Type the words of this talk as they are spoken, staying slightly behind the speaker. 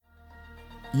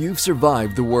You've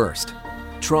survived the worst: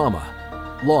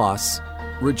 trauma, loss,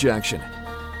 rejection.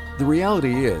 The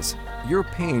reality is, your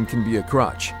pain can be a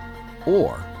crutch,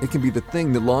 or it can be the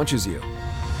thing that launches you.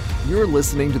 You're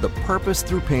listening to the Purpose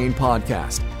Through Pain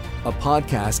podcast, a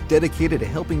podcast dedicated to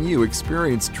helping you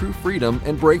experience true freedom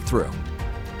and breakthrough.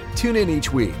 Tune in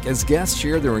each week as guests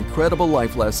share their incredible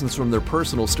life lessons from their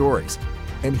personal stories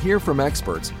and hear from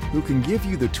experts who can give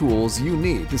you the tools you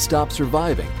need to stop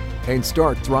surviving and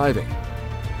start thriving.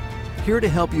 Here to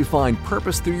help you find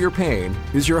purpose through your pain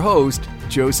is your host,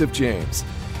 Joseph James.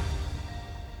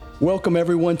 Welcome,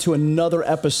 everyone, to another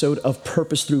episode of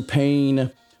Purpose Through Pain.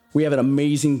 We have an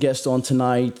amazing guest on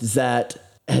tonight that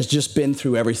has just been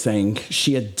through everything.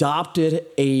 She inherited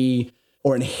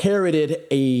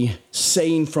a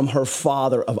saying from her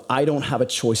father of, I don't have a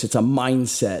choice. It's a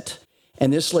mindset.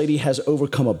 And this lady has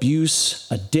overcome abuse,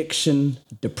 addiction,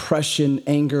 depression,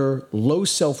 anger, low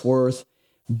self-worth,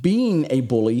 being a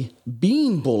bully,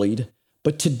 being bullied,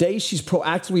 but today she's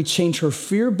proactively changed her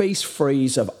fear-based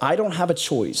phrase of I don't have a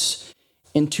choice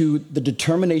into the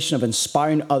determination of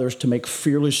inspiring others to make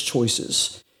fearless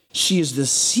choices. She is the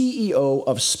CEO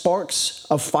of Sparks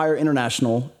of Fire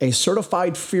International, a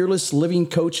certified fearless living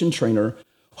coach and trainer,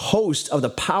 host of the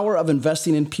Power of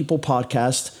Investing in People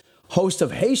podcast, host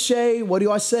of Hey Shay, What Do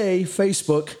I Say?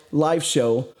 Facebook live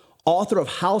show, author of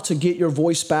How to Get Your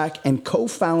Voice Back, and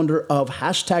co-founder of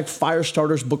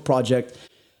 #Firestarters book project.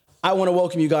 I want to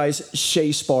welcome you guys,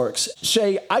 Shay Sparks.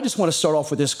 Shay, I just want to start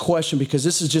off with this question because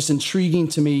this is just intriguing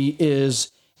to me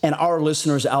and our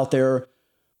listeners out there,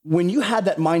 when you had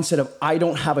that mindset of I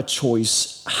don't have a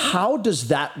choice, how does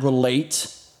that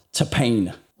relate to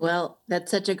pain? Well,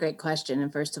 that's such a great question.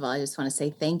 And first of all, I just want to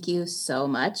say thank you so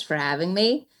much for having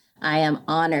me. I am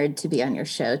honored to be on your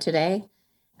show today.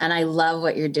 And I love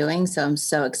what you're doing. So I'm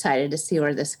so excited to see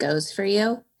where this goes for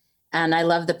you. And I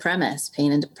love the premise,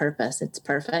 pain into purpose. It's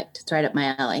perfect. It's right up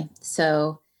my alley.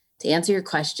 So to answer your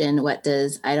question, what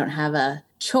does I don't have a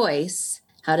choice,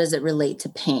 how does it relate to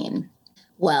pain?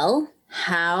 Well,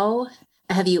 how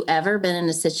have you ever been in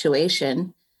a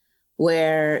situation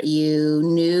where you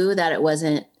knew that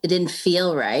it didn't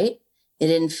feel right, it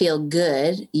didn't feel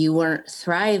good, you weren't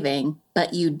thriving,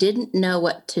 but you didn't know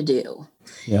what to do?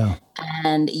 Yeah.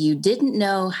 And you didn't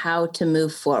know how to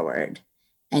move forward,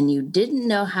 and you didn't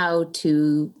know how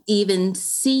to even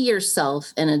see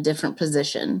yourself in a different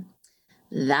position.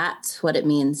 That's what it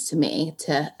means to me.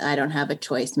 I don't have a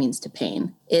choice means to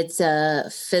pain. It's a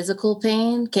physical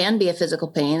pain, can be a physical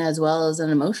pain as well as an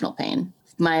emotional pain.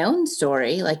 My own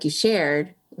story, like you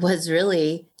shared, was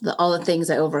really all the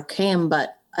things I overcame,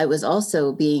 but I was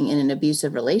also being in an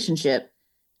abusive relationship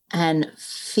and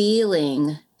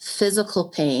feeling physical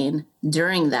pain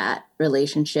during that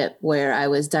relationship where I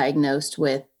was diagnosed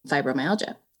with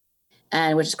fibromyalgia,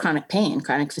 and which is chronic pain,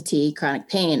 chronic fatigue, chronic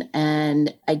pain.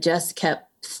 And I just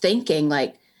kept thinking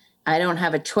like, I don't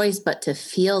have a choice but to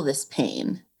feel this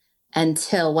pain,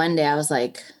 until one day I was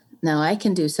like, no, I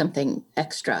can do something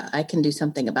extra. I can do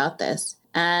something about this.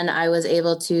 And I was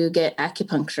able to get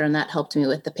acupuncture, and that helped me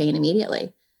with the pain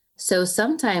immediately. So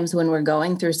sometimes when we're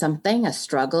going through something, a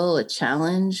struggle, a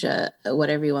challenge,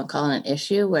 whatever you want to call it, an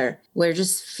issue, where we're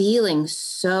just feeling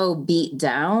so beat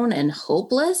down and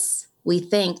hopeless, we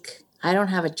think, I don't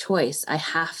have a choice. I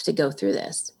have to go through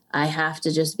this. I have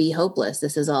to just be hopeless.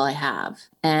 This is all I have.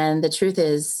 And the truth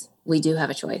is, we do have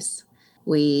a choice.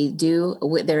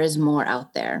 There is more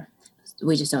out there.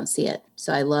 We just don't see it.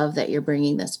 So I love that you're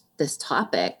bringing this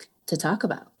topic to talk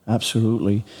about.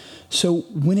 Absolutely. So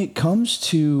when it comes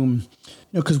to,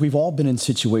 because we've all been in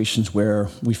situations where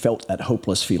we felt that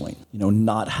hopeless feeling,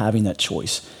 not having that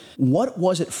choice. What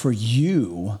was it for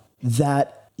you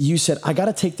that you said, I got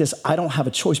to take this, I don't have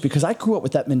a choice? Because I grew up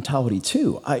with that mentality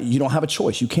too. You don't have a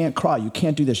choice. You can't cry. You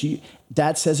can't do this.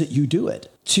 Dad says it, you do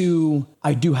it. To,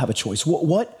 I do have a choice.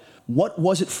 What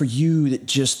was it for you that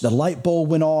just the light bulb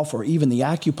went off, or even the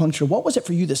acupuncture? What was it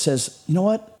for you that says, you know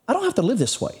what? I don't have to live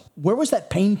this way? Where was that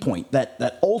pain point,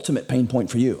 that ultimate pain point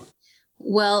for you?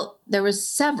 Well, there was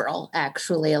several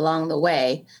actually along the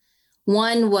way.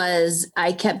 One was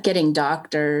I kept getting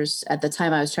doctors at the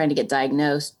time I was trying to get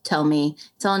diagnosed tell me,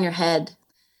 it's all in your head.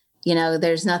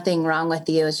 There's nothing wrong with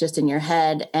you. It's just in your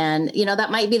head. And,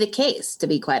 that might be the case, to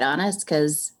be quite honest,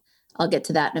 because I'll get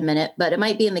to that in a minute, but it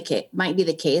might be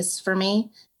the case for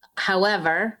me.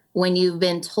 However, when you've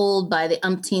been told by the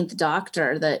umpteenth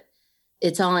doctor that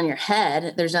it's all in your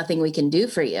head, there's nothing we can do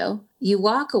for you, you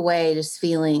walk away just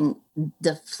feeling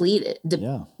depleted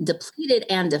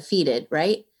and defeated,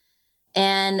 right?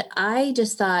 And I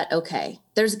just thought, okay,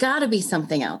 there's got to be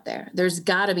something out there. There's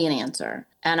got to be an answer.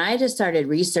 And I just started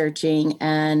researching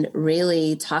and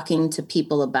really talking to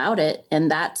people about it. And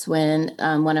that's when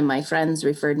one of my friends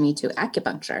referred me to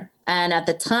acupuncture. And at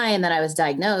the time that I was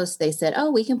diagnosed, they said, oh,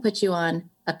 we can put you on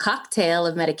a cocktail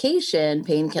of medication,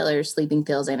 painkillers, sleeping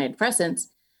pills, antidepressants.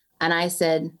 And I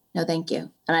said, no, thank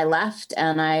you. And I left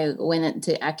and I went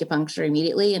into acupuncture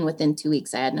immediately. And within 2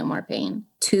 weeks, I had no more pain.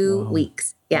 2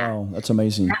 weeks. Yeah. Wow, that's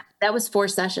amazing. That was 4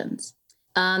 sessions.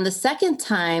 The second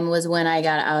time was when I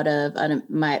got out of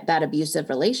that abusive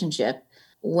relationship,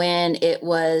 when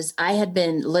I had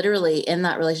been literally in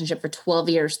that relationship for 12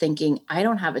 years thinking,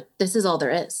 this is all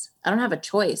there is. I don't have a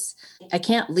choice. I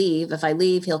can't leave. If I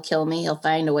leave, he'll kill me. He'll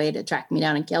find a way to track me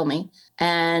down and kill me.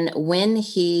 And when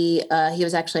he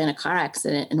was actually in a car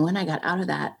accident. And when I got out of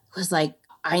that, it was like,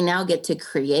 I now get to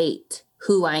create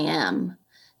who I am.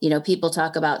 People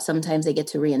talk about sometimes they get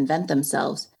to reinvent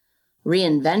themselves.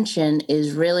 Reinvention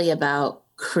is really about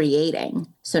creating.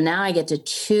 So now I get to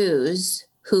choose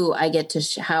who I get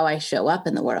to how I show up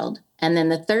in the world. And then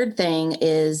the third thing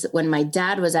is when my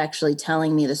dad was actually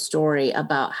telling me the story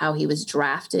about how he was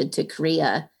drafted to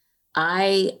Korea,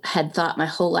 I had thought my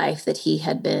whole life that he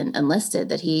had been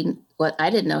enlisted, I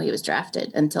didn't know he was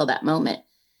drafted until that moment.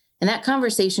 And that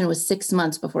conversation was 6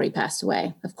 months before he passed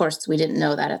away. Of course, we didn't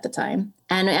know that at the time.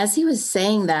 And as he was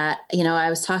saying that, I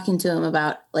was talking to him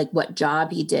about like what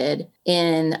job he did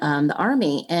in the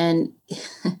Army. And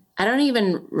I don't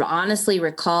even honestly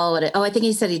recall I think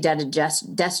he said he did a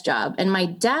desk job. And my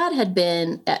dad had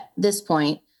been at this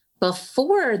point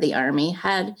before the Army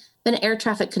had been an air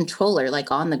traffic controller, like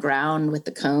on the ground with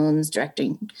the cones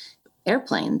directing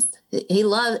airplanes.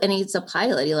 And he's a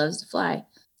pilot. He loves to fly.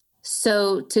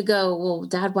 So to go, well,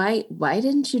 Dad, why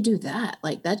didn't you do that?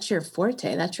 Like, that's your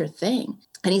forte. That's your thing.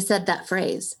 And he said that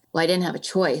phrase, well, I didn't have a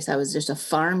choice. I was just a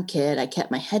farm kid. I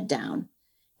kept my head down.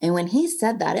 And when he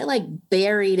said that, it like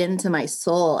buried into my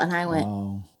soul. And I went,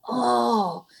 wow.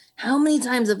 Oh, how many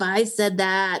times have I said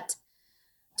that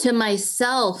to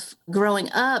myself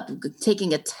growing up,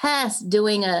 taking a test,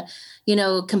 doing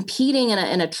competing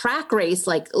in a track race?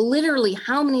 Like literally,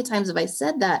 how many times have I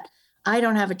said that? I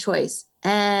don't have a choice.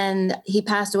 And he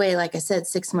passed away, like I said,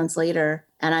 6 months later.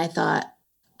 And I thought,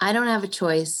 I don't have a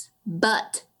choice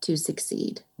but to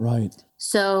succeed. Right.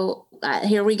 So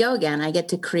here we go again. I get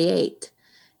to create.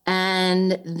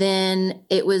 And then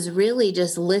it was really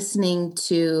just listening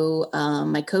to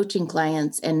my coaching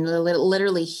clients and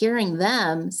literally hearing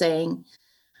them saying,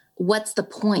 what's the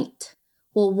point?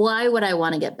 Well, why would I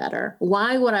want to get better?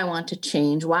 Why would I want to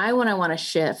change? Why would I want to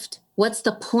shift? What's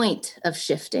the point of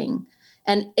shifting?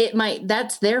 And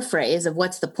that's their phrase of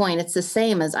what's the point. It's the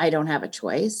same as I don't have a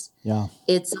choice. Yeah.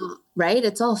 It's right.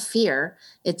 It's all fear.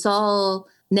 It's all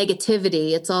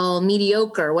negativity. It's all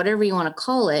mediocre, whatever you want to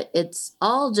call it. It's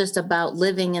all just about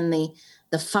living in the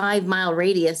 5-mile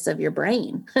radius of your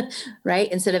brain,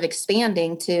 right? Instead of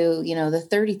expanding to, the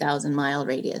 30,000-mile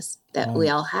radius that we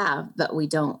all have, but we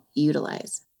don't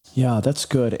utilize. Yeah, that's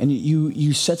good. And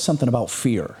you said something about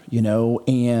fear,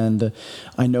 and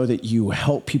I know that you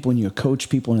help people and you coach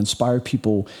people and inspire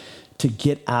people to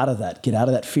get out of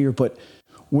that fear. But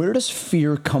where does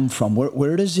fear come from?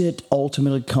 Where does it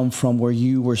ultimately come from where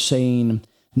you were saying,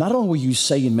 not only were you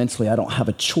saying mentally, I don't have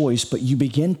a choice, but you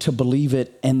begin to believe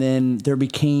it. And then there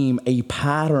became a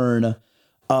pattern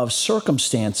of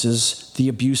circumstances, the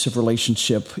abusive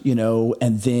relationship,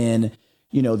 and then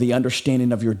the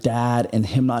understanding of your dad and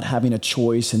him not having a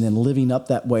choice and then living up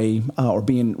that way or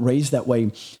being raised that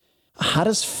way. How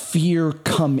does fear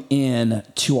come in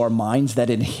to our minds that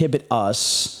inhibit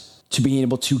us to being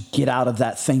able to get out of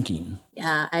that thinking?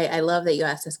 Yeah, I love that you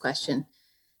asked this question.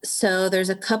 So there's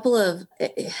a couple of,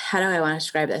 how do I want to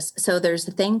describe this? So there's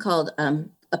a thing called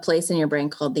a place in your brain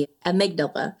called the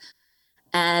amygdala.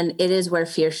 And it is where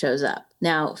fear shows up.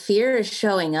 Now, fear is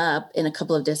showing up in a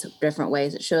couple of different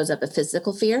ways. It shows up a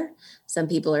physical fear. Some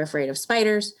people are afraid of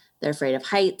spiders. They're afraid of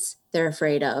heights. Some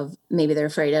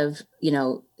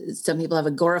people have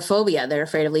agoraphobia. They're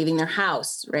afraid of leaving their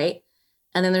house, right?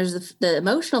 And then there's the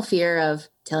emotional fear of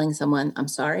telling someone, I'm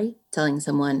sorry, telling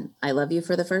someone, I love you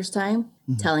for the first time,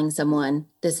 telling someone,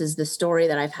 this is the story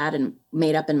that I've had and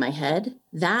made up in my head.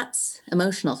 That's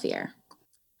emotional fear.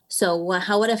 So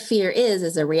what a fear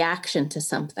is a reaction to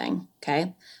something,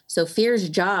 okay? So fear's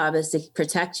job is to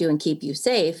protect you and keep you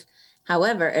safe.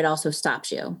 However, it also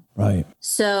stops you. Right.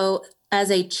 So as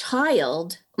a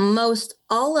child, most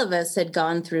all of us had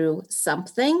gone through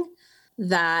something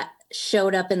that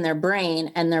showed up in their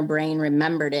brain and their brain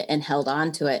remembered it and held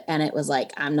on to it. And it was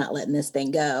like, I'm not letting this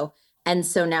thing go. And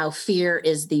so now fear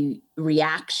is the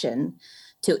reaction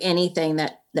to anything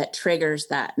that triggers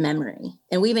that memory.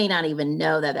 And we may not even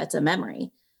know that that's a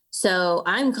memory. So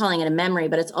I'm calling it a memory,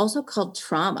 but it's also called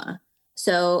trauma.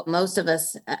 So most of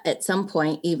us at some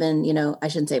point, even, I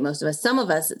shouldn't say most of us, some of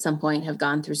us at some point have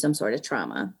gone through some sort of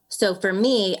trauma. So for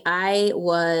me, I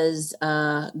was,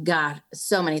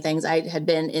 so many things. I had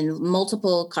been in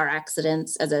multiple car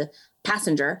accidents as a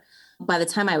passenger. By the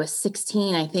time I was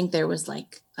 16, I think there was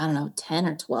 10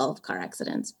 or 12 car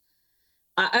accidents.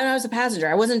 I was a passenger.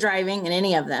 I wasn't driving in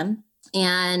any of them.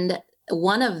 And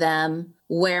one of them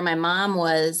where my mom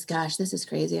was, gosh, this is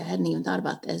crazy. I hadn't even thought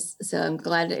about this. So I'm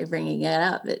glad that you're bringing it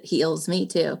up. It heals me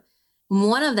too.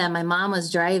 One of them, my mom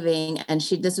was driving and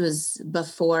this was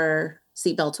before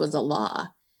seatbelts was a law.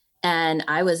 And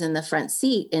I was in the front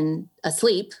seat and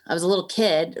asleep. I was a little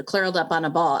kid curled up in a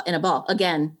ball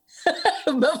again,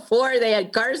 before they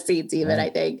had car seats even, right. I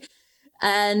think.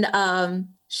 And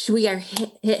we are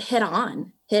hit head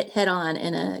on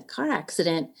in a car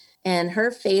accident. And her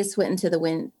face went into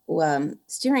the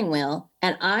steering wheel,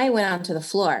 and I went onto the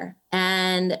floor.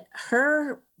 And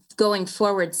her going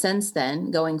forward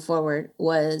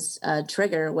was a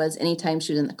trigger was anytime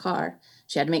she was in the car,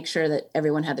 she had to make sure that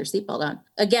everyone had their seatbelt on.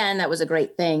 Again, that was a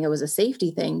great thing. It was a safety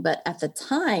thing. But at the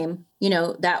time,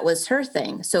 that was her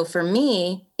thing. So for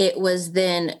me, it was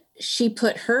then she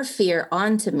put her fear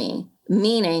onto me,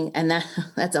 meaning, and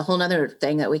that's a whole nother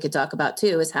thing that we could talk about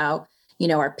too, is how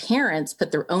our parents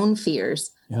put their own fears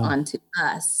onto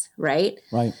us, right?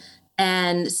 Right.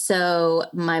 And so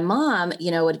my mom,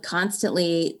 would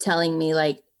constantly telling me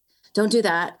don't do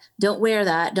that, don't wear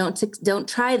that, don't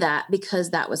try that,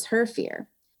 because that was her fear.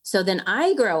 So then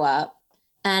I grow up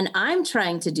and I'm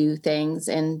trying to do things,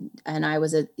 and I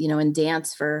was in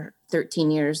dance for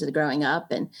 13 years of growing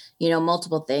up, and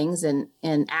multiple things and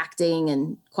acting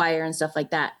and choir and stuff like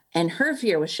that. And her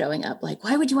fear was showing up,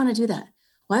 why would you want to do that?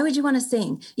 Why would you want to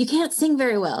sing? You can't sing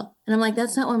very well. And I'm like,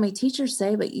 that's not what my teachers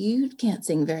say, but you can't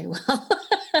sing very well.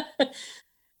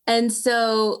 And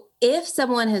so if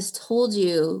someone has told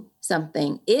you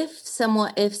something, if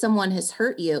someone has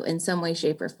hurt you in some way,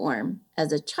 shape, or form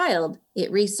as a child,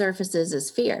 it resurfaces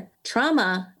as fear.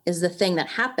 Trauma is the thing that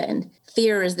happened.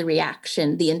 Fear is the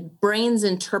reaction, the brain's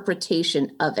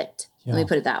interpretation of it. Yeah. Let me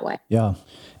put it that way. Yeah.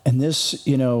 And this,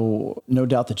 no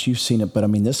doubt that you've seen it, but I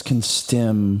mean, this can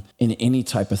stem in any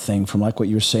type of thing, from like what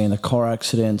you were saying, the car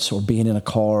accidents or being in a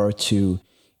car, to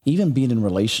even being in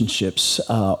relationships,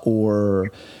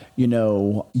 or,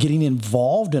 getting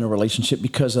involved in a relationship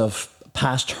because of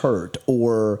past hurt,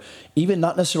 or even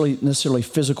not necessarily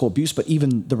physical abuse, but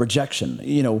even the rejection,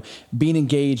 being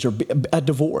engaged, or a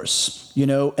divorce,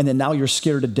 and then now you're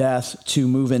scared to death to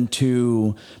move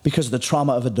into, because of the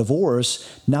trauma of a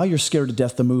divorce, now you're scared to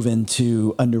death to move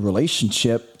into a new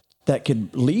relationship that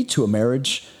could lead to a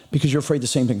marriage because you're afraid the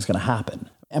same thing's going to happen.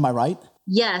 Am I right?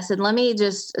 Yes. And let me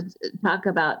just talk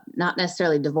about not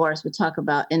necessarily divorce, but talk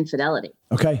about infidelity.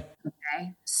 Okay.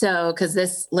 So, because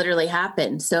this literally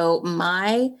happened. So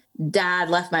my dad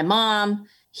left my mom.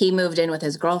 He moved in with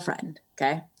his girlfriend.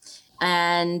 Okay.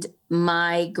 And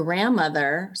my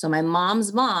grandmother, so my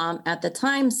mom's mom at the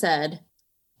time, said,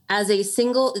 now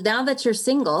that you're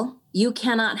single, you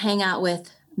cannot hang out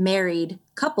with married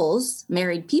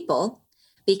people,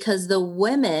 because the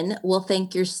women will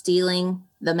think you're stealing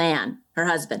the man, her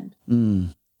husband.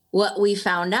 Mm. What we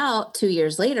found out 2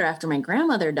 years later, after my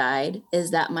grandmother died,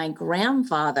 is that my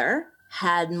grandfather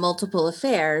had multiple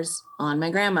affairs on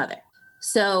my grandmother.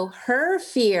 So her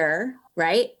fear,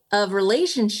 right, of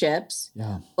relationships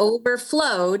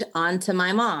overflowed onto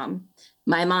my mom.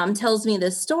 My mom tells me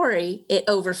this story, it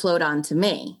overflowed onto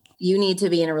me. You need to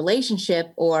be in a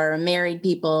relationship, or married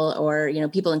people, or,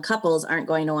 people in couples aren't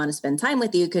going to want to spend time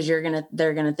with you because they're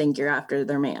going to think you're after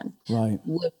their man. Right.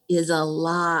 Which is a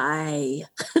lie.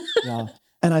 Yeah.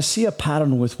 And I see a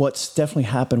pattern with what's definitely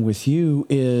happened with you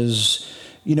is,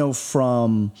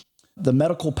 from the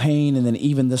medical pain, and then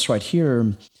even this right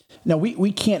here. Now,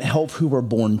 we can't help who we're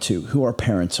born to, who our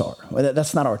parents are.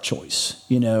 That's not our choice,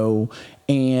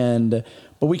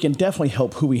 but we can definitely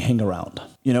help who we hang around,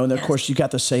 and of course you got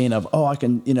the saying of, I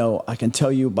can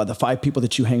tell you by the 5 people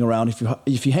that you hang around.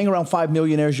 If you hang around 5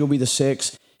 millionaires, you'll be the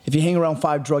 6th. If you hang around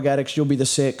 5 drug addicts, you'll be the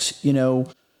 6th,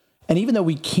 and even though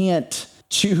we can't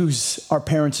choose our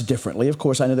parents differently, of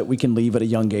course, I know that we can leave at a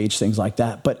young age, things like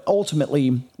that, but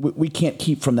ultimately we can't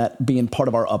keep from that being part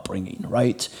of our upbringing.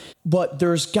 Right. But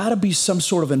there's gotta be some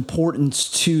sort of importance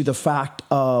to the fact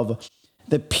of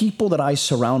the people that I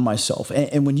surround myself.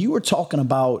 And when you were talking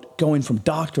about going from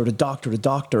doctor to doctor to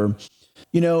doctor,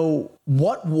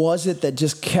 what was it that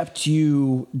just kept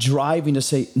you driving to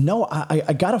say, no,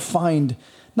 I got to find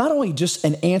not only just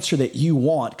an answer that you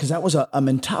want, because that was a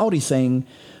mentality thing,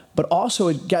 but also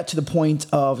it got to the point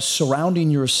of surrounding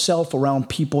yourself around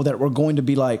people that were going to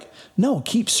be like, no,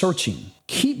 keep searching,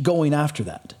 keep going after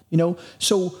that.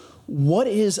 So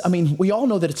we all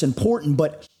know that it's important,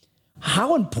 but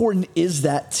how important is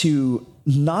that to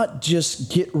not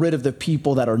just get rid of the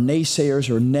people that are naysayers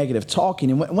or negative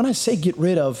talking? And when I say get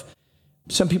rid of,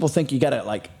 some people think you got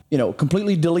to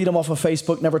completely delete them off of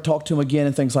Facebook, never talk to them again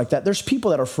and things like that. There's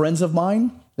people that are friends of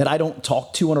mine that I don't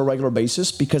talk to on a regular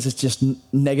basis because it's just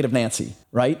negative Nancy,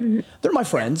 right? Mm-hmm. They're my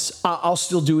friends. I'll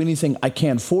still do anything I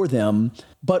can for them,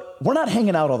 but we're not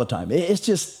hanging out all the time. It's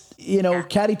just,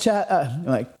 catty chat,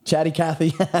 like chatty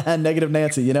Kathy, negative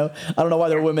Nancy, I don't know why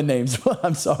they're women names.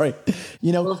 I'm sorry.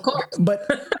 Well, of course. But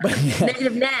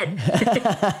Negative Ned.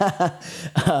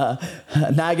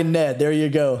 Nagging Ned. There you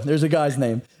go. There's a guy's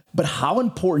name. But how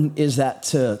important is that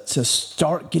to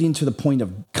start getting to the point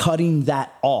of cutting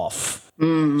that off?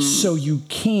 So you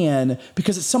can,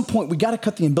 because at some point we got to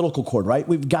cut the umbilical cord, right?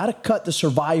 We've got to cut the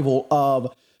survival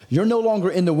of, you're no longer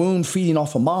in the womb feeding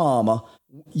off of mom.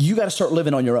 You got to start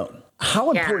living on your own.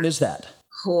 How important is that?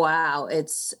 Wow.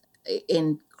 It's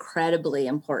incredibly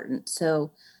important. So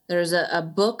there's a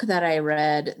book that I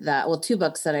read two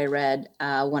books that I read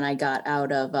when I got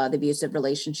out of the abusive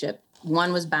relationship.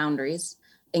 One was Boundaries,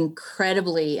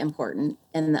 incredibly important.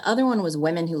 And the other one was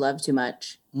Women Who Love Too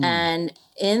Much. And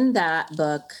in that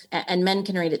book, and men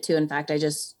can read it too. In fact,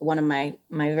 one of my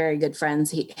very good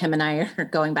friends, him and I are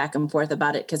going back and forth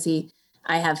about it because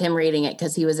I have him reading it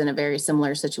because he was in a very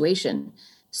similar situation.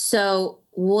 So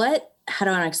how do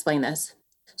I want to explain this?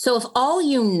 So if all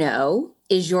you know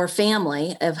is your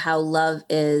family of how love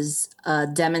is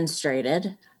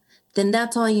demonstrated, then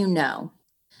that's all you know.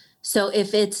 So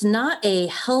if it's not a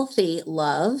healthy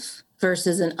love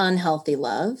versus an unhealthy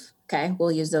love, okay,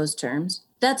 we'll use those terms.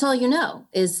 That's all you know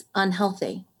is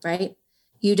unhealthy, right?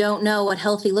 You don't know what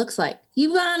healthy looks like.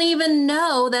 You don't even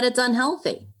know that it's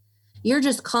unhealthy. You're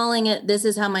just calling it, this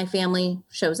is how my family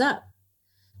shows up.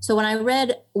 So when I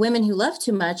read Women Who Love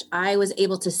Too Much, I was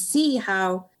able to see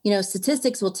how,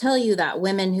 statistics will tell you that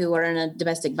women who are in a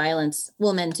domestic violence,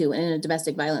 men too, in a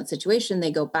domestic violence situation, they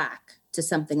go back to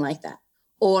something like that.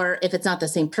 Or if it's not the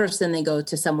same person, they go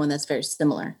to someone that's very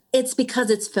similar. It's because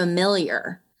it's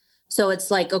familiar. So it's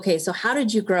like, okay, so how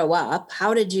did you grow up?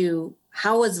 How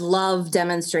was love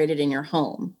demonstrated in your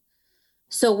home?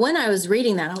 So when I was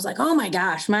reading that, I was like, oh my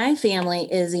gosh, my family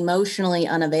is emotionally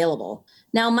unavailable.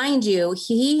 Now, mind you,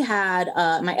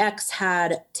 my ex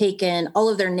had taken all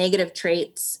of their negative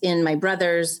traits in my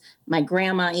brothers, my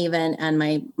grandma even, and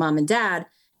my mom and dad,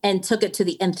 and took it to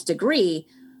the nth degree,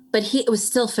 but it was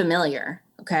still familiar,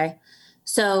 okay?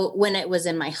 So when it was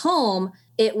in my home,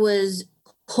 it was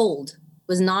cold.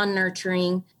 Was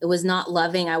non-nurturing. It was not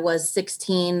loving. I was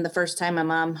 16 the first time my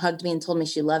mom hugged me and told me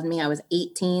she loved me. I was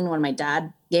 18 when my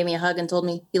dad gave me a hug and told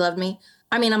me he loved me.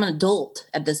 I mean, I'm an adult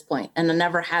at this point, and I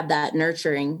never had that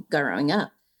nurturing growing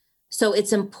up. So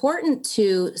it's important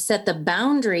to set the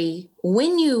boundary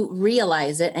when you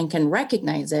realize it and can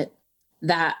recognize it,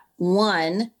 that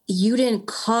one, you didn't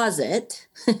cause it.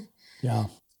 Yeah.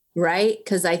 Right?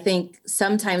 Because I think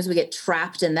sometimes we get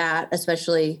trapped in that,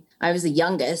 especially I was the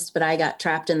youngest, but I got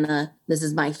trapped in this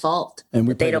is my fault. And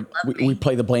we play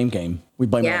the blame game. We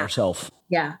blame it on ourselves.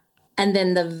 Yeah. And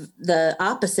then the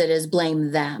opposite is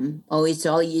blame them. Oh, it's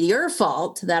all your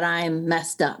fault that I'm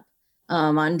messed up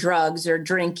on drugs or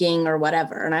drinking or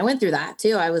whatever. And I went through that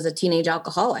too. I was a teenage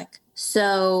alcoholic.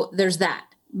 So there's that.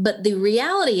 But the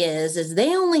reality is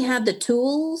they only had the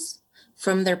tools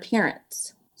from their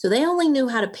parents. So they only knew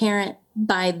how to parent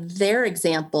by their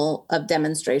example of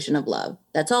demonstration of love.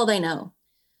 That's all they know.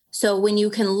 So when you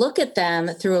can look at them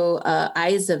through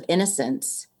eyes of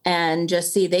innocence and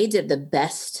just see they did the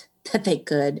best that they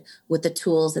could with the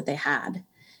tools that they had.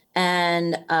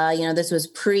 And, this was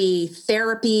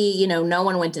pre-therapy. No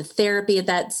one went to therapy at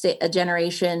that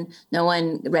generation. No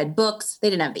one read books. They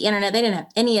didn't have the internet. They didn't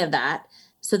have any of that.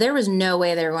 So there was no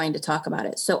way they were going to talk about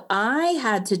it. So I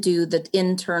had to do the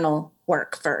internal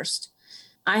work first.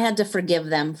 I had to forgive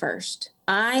them first.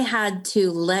 I had to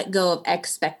let go of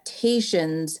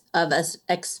expectations of us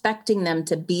expecting them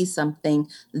to be something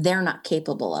they're not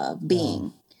capable of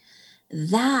being.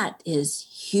 That is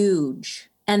huge.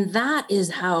 And that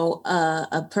is how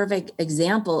a perfect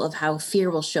example of how fear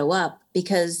will show up,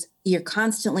 because you're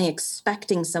constantly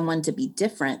expecting someone to be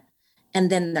different, and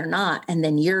then they're not. And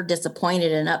then you're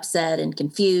disappointed and upset and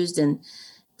confused and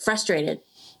frustrated.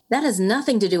 That has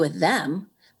nothing to do with them.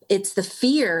 It's the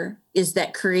fear is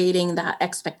that creating that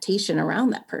expectation around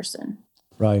that person.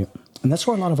 Right. And that's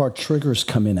where a lot of our triggers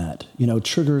come in at,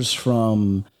 triggers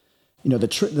from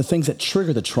the things that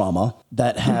trigger the trauma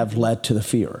that have led to the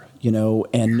fear,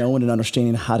 and knowing and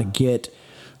understanding how to get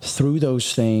through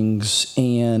those things,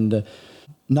 and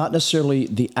not necessarily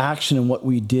the action and what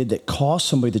we did that caused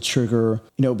somebody to trigger,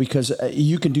 because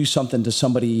you can do something to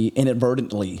somebody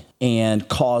inadvertently and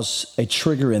cause a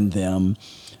trigger in them.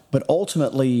 But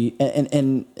ultimately,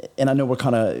 and I know we're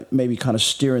kind of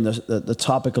steering the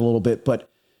topic a little bit, but,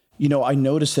 I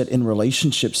notice that in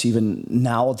relationships, even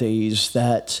nowadays,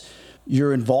 that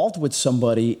you're involved with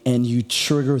somebody and you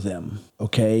trigger them,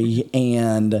 okay?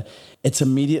 And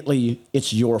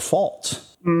it's your fault.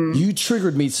 You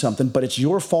triggered me something, but it's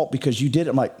your fault because you did it.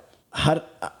 I'm like, I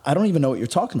don't even know what you're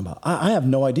talking about. I have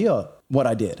no idea what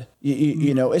I did.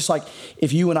 It's like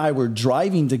if you and I were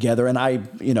driving together and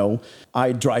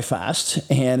I drive fast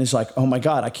and it's like, oh my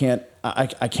God, I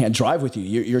can't drive with you.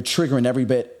 You're triggering every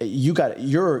bit.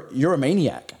 You're a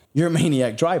maniac. You're a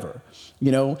maniac driver,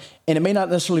 and it may not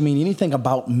necessarily mean anything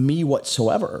about me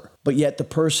whatsoever, but yet the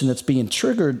person that's being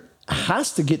triggered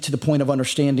has to get to the point of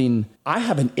understanding I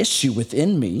have an issue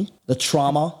within me, the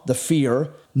trauma, the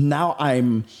fear. Now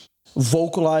I'm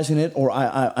vocalizing it, or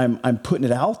I'm putting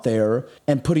it out there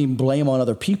and putting blame on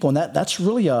other people. And that's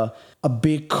really a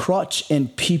big crutch in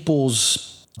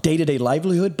people's day-to-day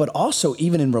livelihood, but also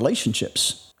even in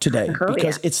relationships today,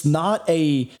 because it's not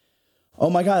oh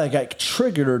my God, I got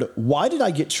triggered. Why did I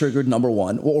get triggered? Number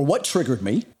one, or what triggered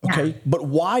me? Okay. Yeah. But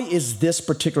why is this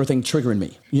particular thing triggering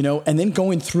me? And then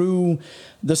going through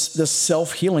this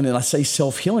self-healing. And I say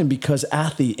self-healing because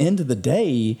at the end of the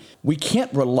day, we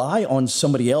can't rely on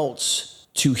somebody else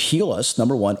to heal us,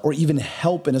 number one, or even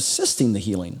help in assisting the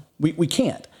healing. We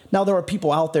can't. Now, there are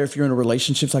people out there, if you're in a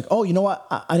relationship, it's like, oh, you know what?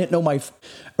 I didn't know my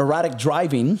erratic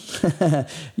driving,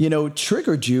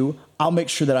 triggered you. I'll make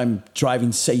sure that I'm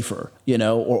driving safer,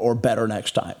 or better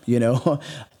next time,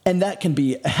 and that can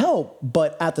be help.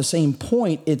 But at the same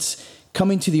point, it's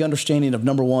coming to the understanding of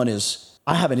number one is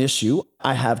I have an issue.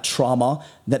 I have trauma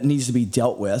that needs to be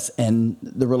dealt with, and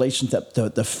the relationship,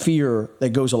 the fear that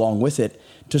goes along with it,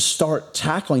 to start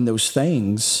tackling those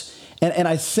things. And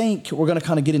I think we're going to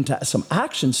kind of get into some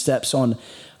action steps on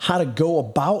how to go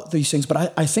about these things.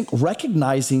 But I think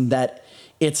recognizing that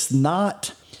it's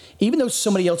not, even though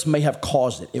somebody else may have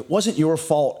caused it, it wasn't your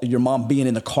fault, your mom being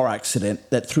in the car accident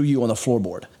that threw you on the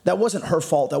floorboard. That wasn't her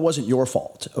fault. That wasn't your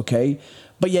fault, okay?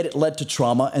 But yet it led to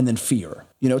trauma and then fear,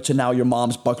 to now your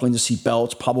mom's buckling the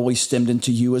seatbelts, probably stemmed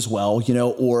into you as well,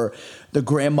 or the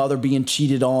grandmother being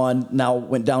cheated on, now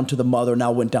went down to the mother,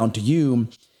 now went down to you,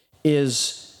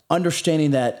 is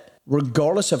understanding that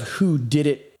regardless of who did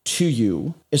it to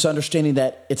you, is understanding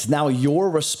that it's now your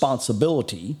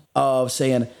responsibility of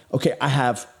saying, okay,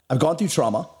 I've gone through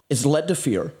trauma. It's led to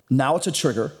fear. Now it's a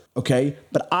trigger. Okay.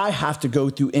 But I have to go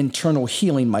through internal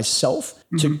healing myself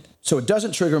so it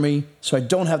doesn't trigger me, so I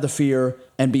don't have the fear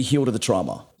and be healed of the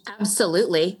trauma.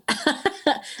 Absolutely.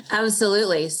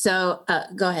 Absolutely. So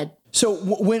go ahead. So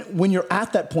when you're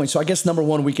at that point, so I guess number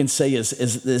one we can say is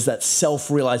that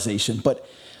self-realization, but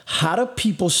how do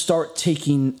people start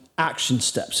taking action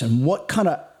steps? And what kind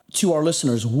of, to our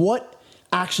listeners, what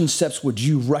action steps would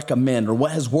you recommend, or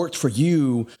what has worked for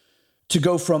you to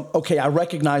go from, okay, I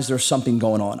recognize there's something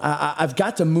going on. I've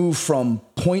got to move from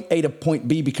point A to point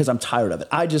B because I'm tired of it.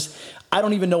 I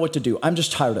don't even know what to do. I'm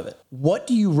just tired of it. What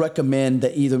do you recommend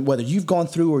that either, whether you've gone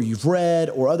through or you've read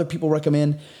or other people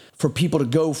recommend, for people to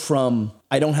go from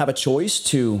I don't have a choice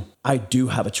to I do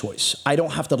have a choice? I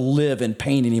don't have to live in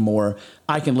pain anymore.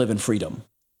 I can live in freedom.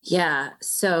 Yeah.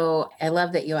 So I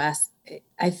love that you asked.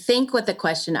 I think what the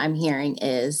question I'm hearing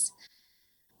is,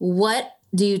 what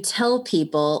do you tell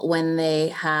people when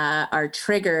they are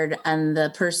triggered and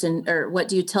the person, or what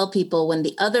do you tell people when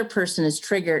the other person is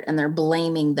triggered and they're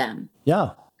blaming them?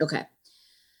 Yeah. Okay.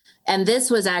 And this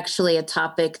was actually a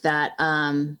topic that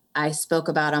I spoke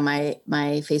about on my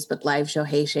Facebook live show,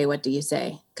 Hey Shay, What Do You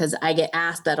Say? Because I get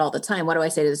asked that all the time. What do I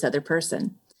say to this other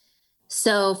person?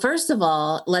 So first of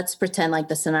all, let's pretend like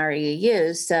the scenario you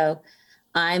use. So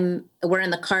we're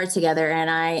in the car together and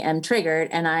I am triggered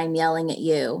and I'm yelling at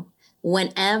you.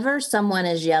 Whenever someone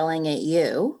is yelling at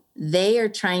you, they are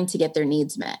trying to get their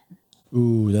needs met.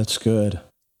 Ooh, that's good.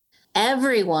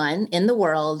 Everyone in the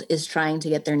world is trying to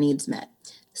get their needs met.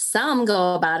 Some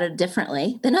go about it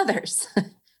differently than others,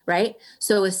 right?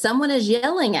 So if someone is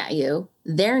yelling at you,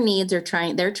 they're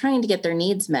trying to get their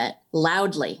needs met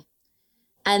loudly.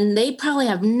 And they probably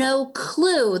have no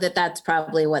clue that that's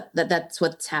probably that's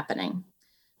what's happening.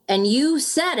 And you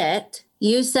said it.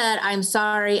 You said, I'm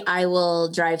sorry, I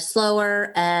will drive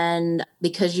slower, and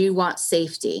because you want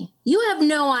safety. You have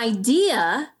no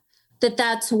idea that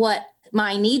that's what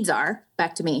my needs are,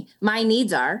 back to me, my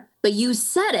needs are, but you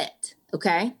said it.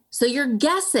 Okay. So you're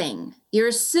guessing, you're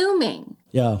assuming.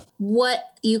 Yeah.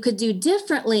 What you could do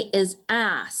differently is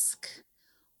ask,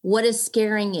 what is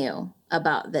scaring you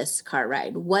about this car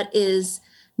ride? What is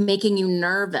making you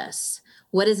nervous?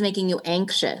 What is making you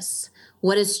anxious?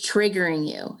 What is triggering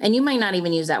you? And you might not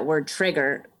even use that word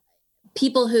trigger.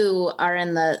 People who are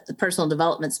in the personal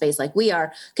development space like we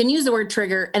are can use the word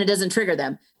trigger and it doesn't trigger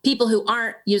them. People who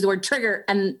aren't use the word trigger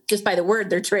and just by the word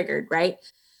they're triggered, right?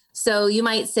 So you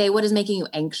might say, what is making you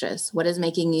anxious? What is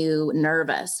making you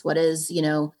nervous? What is,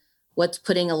 what's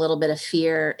putting a little bit of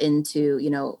fear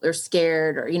into, or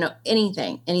scared or,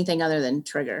 anything other than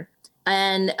trigger.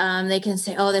 And they can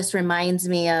say, oh, this reminds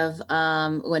me of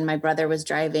when my brother was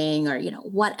driving or,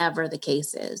 whatever the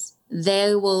case is.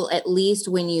 They will, at least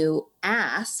when you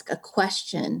ask a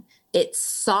question, it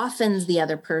softens the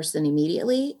other person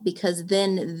immediately because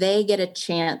then they get a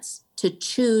chance to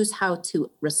choose how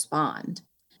to respond.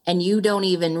 And you don't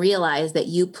even realize that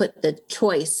you put the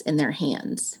choice in their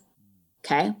hands.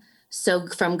 Okay. So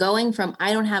going from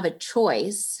I don't have a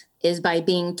choice is by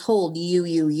being told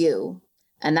you.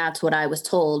 And that's what I was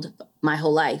told my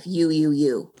whole life.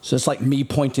 You. So it's like me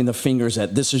pointing the fingers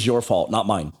at this is your fault, not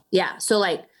mine. Yeah. So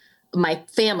like my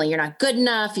family, you're not good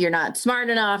enough. You're not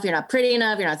smart enough. You're not pretty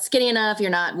enough. You're not skinny enough.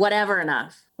 You're not whatever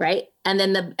enough. Right. And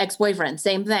then the ex-boyfriend,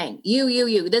 same thing.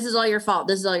 You. This is all your fault.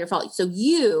 This is all your fault. So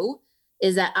you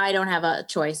is that I don't have a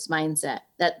choice mindset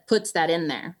that puts that in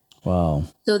there. Wow.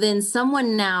 So then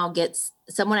someone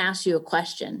asks you a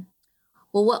question.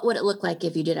 Well, what would it look like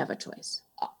if you did have a choice?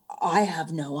 I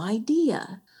have no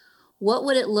idea. What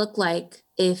would it look like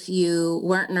if you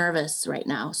weren't nervous right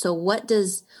now? So what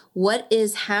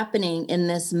is happening in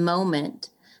this moment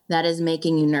that is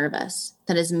making you nervous,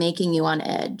 that is making you on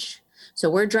edge? So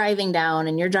we're driving down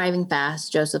and you're driving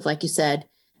fast, Joseph, like you said,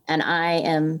 and I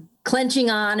am clenching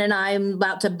on and I'm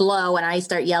about to blow and I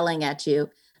start yelling at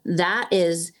you. That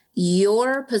is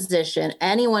your position.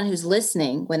 Anyone who's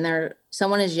listening, when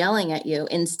someone is yelling at you,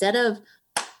 instead of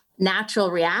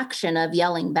natural reaction of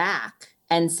yelling back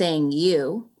and saying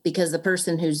you, because the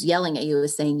person who's yelling at you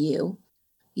is saying you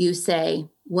say,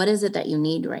 what is it that you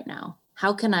need right now?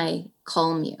 How can I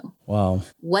calm you? Wow.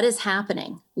 What is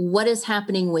happening? What is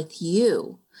happening with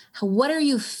you? What are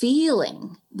you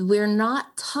feeling? We're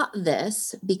not taught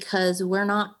this because we're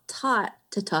not taught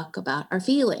to talk about our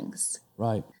feelings.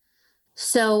 Right.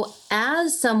 So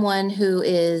as someone who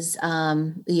is,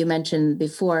 you mentioned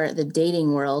before the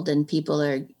dating world and people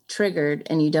are triggered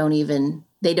and they don't even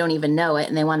know it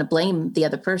and they want to blame the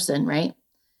other person, right?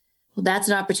 Well, that's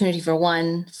an opportunity for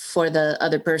the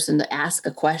other person to ask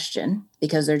a question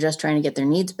because they're just trying to get their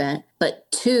needs met.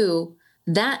 But two,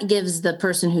 that gives the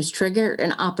person who's triggered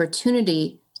an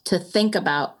opportunity to think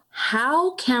about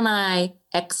how can I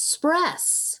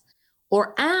express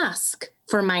or ask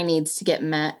for my needs to get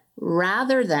met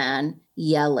rather than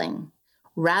yelling,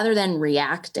 rather than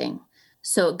reacting.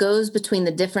 So it goes between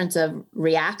the difference of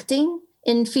reacting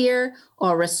in fear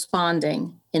or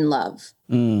responding in love.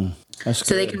 That's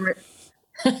so good. They can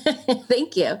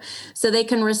thank you. So they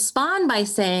can respond by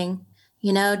saying,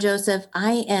 Joseph,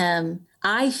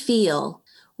 I feel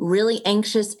really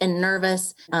anxious and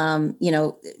nervous, kind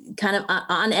of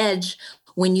on edge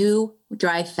when you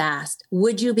drive fast.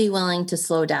 Would you be willing to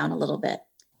slow down a little bit?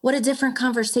 What a different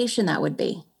conversation that would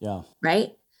be. Yeah.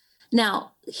 Right?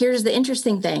 Now, here's the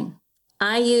interesting thing.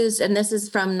 I used, and this is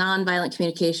from Nonviolent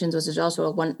Communications, which is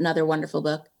also another wonderful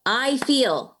book. I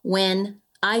feel when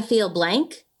I feel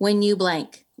blank, when you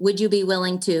blank, would you be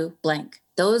willing to blank?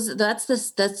 That's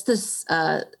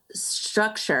the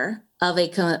structure of a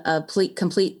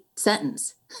complete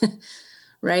sentence,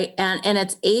 right? And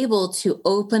it's able to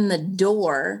open the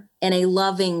door in a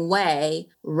loving way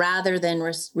rather than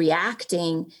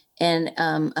reacting in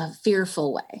a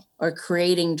fearful way or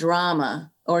creating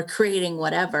drama or creating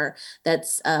whatever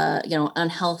that's,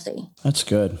 unhealthy. That's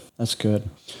good. That's good.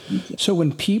 So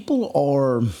when people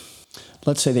are,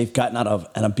 let's say they've gotten out of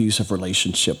an abusive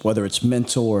relationship, whether it's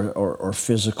mental or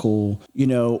physical,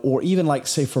 or even like,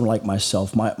 say for like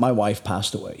myself, my wife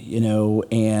passed away,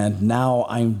 and now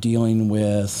I'm dealing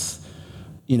with,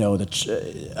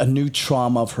 a new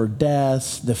trauma of her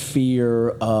death, the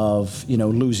fear of,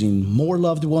 losing more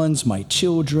loved ones, my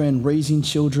children, raising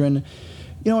children,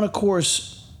 and of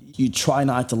course, you try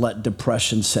not to let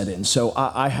depression set in. So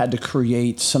I had to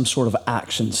create some sort of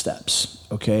action steps,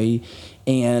 okay?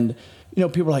 And,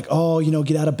 people are like, oh,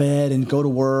 get out of bed and go to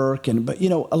work. But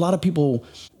a lot of people,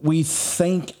 we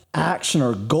think action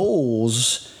or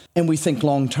goals and we think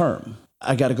long term.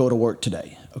 I got to go to work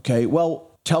today, okay?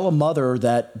 Well, tell a mother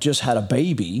that just had a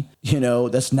baby,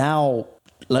 that's now,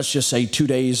 let's just say 2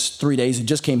 days, 3 days, and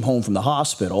just came home from the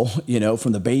hospital,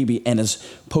 from the baby, and his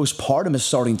postpartum is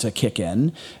starting to kick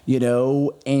in,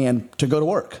 and to go to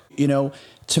work,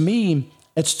 to me,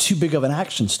 it's too big of an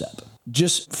action step.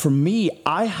 Just for me,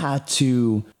 I had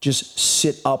to just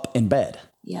sit up in bed.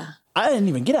 Yeah. I didn't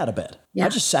even get out of bed. Yeah. I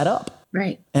just sat up.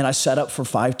 Right. And I sat up for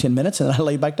 5-10 minutes and then I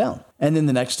laid back down. And then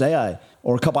the next day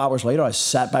or a couple hours later, I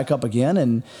sat back up again.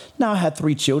 And now I had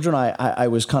 3 children. I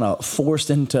was kind of forced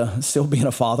into still being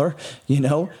a father,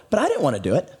 but I didn't want to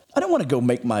do it. I didn't want to go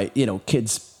make my,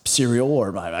 kids cereal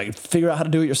or I figure out how to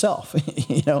do it yourself.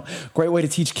 Great way to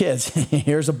teach kids.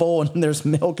 Here's a bowl and there's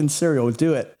milk and cereal.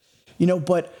 Do it.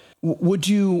 But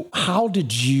how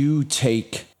did you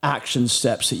take action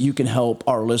steps that you can help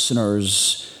our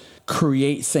listeners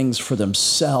create things for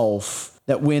themselves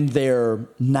that when they're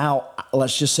now,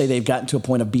 let's just say they've gotten to a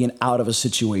point of being out of a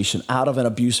situation, out of an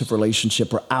abusive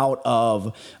relationship, or out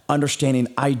of understanding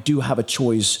I do have a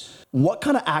choice, what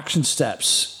kind of action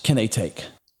steps can they take?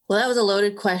 Well, that was a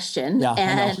loaded question. Yeah,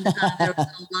 and there was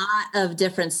a lot of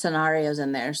different scenarios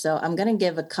in there. So I'm going to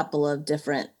give a couple of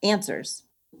different answers.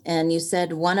 And you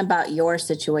said one about your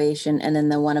situation and then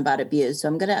the one about abuse. So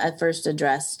I'm going to first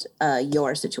address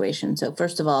your situation. So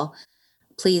first of all,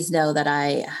 please know that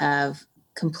I have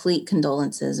complete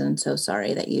condolences and I'm so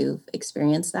sorry that you've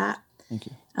experienced that. Thank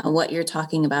you. What you're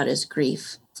talking about is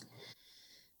grief.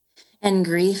 And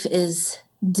grief is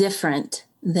different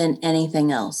than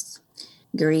anything else.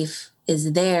 Grief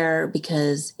is there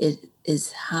because it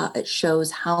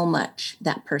shows how much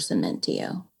that person meant to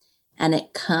you. And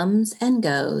it comes and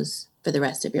goes for the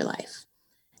rest of your life.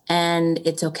 And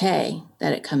it's okay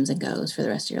that it comes and goes for the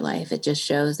rest of your life. It just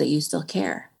shows that you still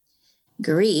care.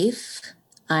 Grief,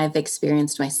 I've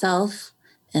experienced myself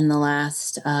in the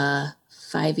last 5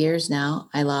 years now.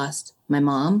 I lost my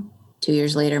mom, 2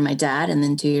 years later, my dad, and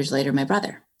then 2 years later, my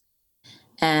brother.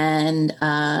 And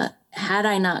had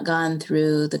I not gone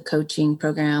through the coaching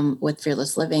program with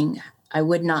Fearless Living, I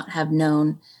would not have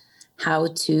known how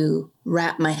to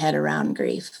wrap my head around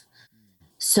grief.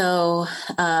 So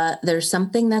there's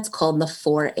something that's called the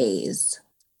 4 A's.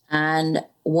 And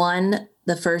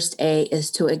the first A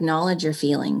is to acknowledge your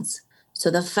feelings.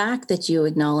 So the fact that you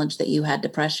acknowledge that you had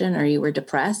depression or you were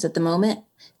depressed at the moment,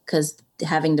 because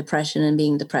having depression and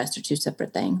being depressed are 2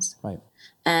 separate things. Right.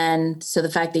 And so the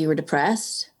fact that you were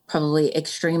depressed, probably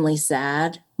extremely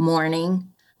sad,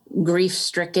 mourning,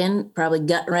 grief-stricken, probably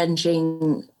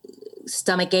gut-wrenching,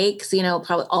 stomach aches,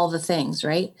 probably all the things,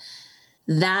 right?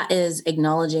 That is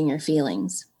acknowledging your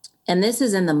feelings. And this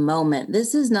is in the moment.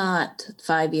 This is not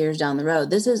 5 years down the road.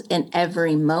 This is in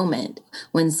every moment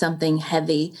when something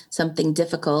heavy, something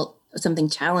difficult, something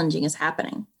challenging is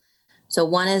happening. So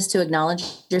 1 is to acknowledge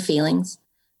your feelings.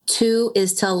 2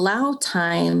 is to allow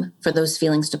time for those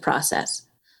feelings to process.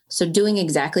 So doing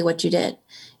exactly what you did.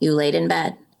 You laid in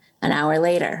bed. An hour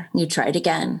later, you tried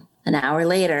again. An hour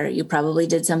later, you probably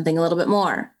did something a little bit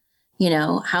more.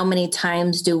 How many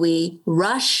times do we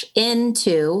rush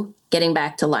into getting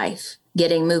back to life,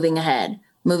 moving ahead,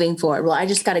 moving forward? Well, I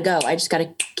just got to go. I just got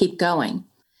to keep going.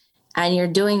 And you're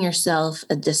doing yourself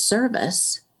a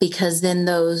disservice because then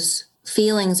those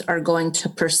feelings are going to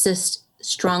persist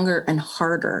stronger and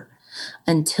harder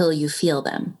until you feel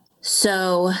them.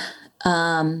 So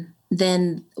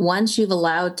then once you've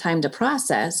allowed time to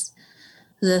process,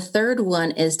 the third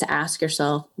one is to ask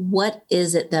yourself, what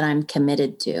is it that I'm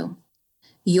committed to?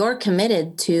 You're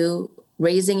committed to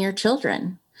raising your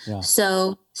children. Yeah.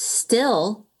 So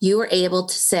still you were able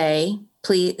to say,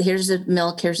 please, here's the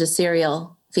milk, here's the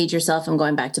cereal, feed yourself, I'm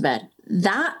going back to bed.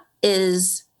 That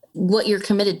is what you're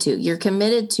committed to. You're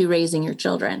committed to raising your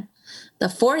children. The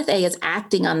 4th A is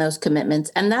acting on those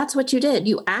commitments. And that's what you did.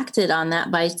 You acted on that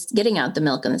by getting out the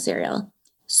milk and the cereal.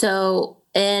 So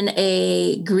in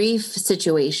a grief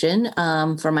situation,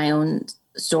 for my own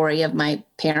story of my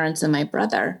parents and my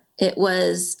brother, it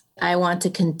was, I want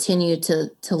to continue to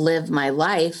live my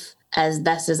life as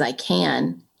best as I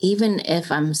can, even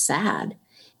if I'm sad,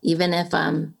 even if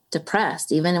I'm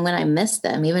depressed, even when I miss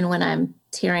them, even when I'm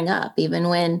tearing up, even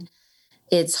when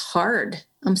it's hard,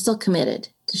 I'm still committed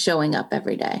to showing up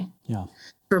every day. Yeah.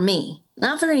 For me,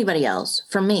 not for anybody else,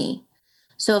 for me.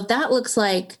 So if that looks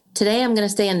like today I'm going to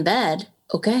stay in bed,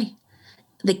 okay.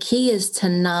 The key is to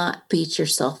not beat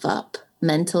yourself up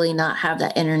mentally, not have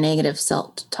that inner negative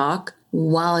self-talk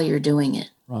while you're doing it.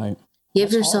 Right.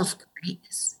 Give yourself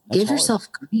grace. Give yourself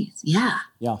grace. Yeah.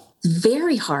 Yeah. It's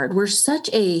very hard. We're such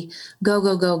a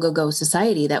go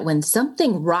society that when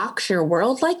something rocks your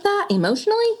world like that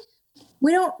emotionally,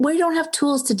 we don't have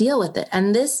tools to deal with it.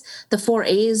 And the 4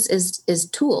 A's is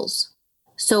tools.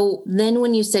 So then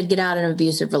when you said get out of an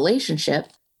abusive relationship,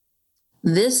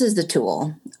 this is the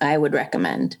tool I would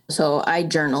recommend. So I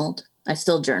journaled. I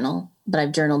still journal, but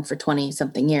I've journaled for 20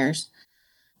 something years.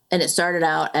 And it started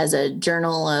out as a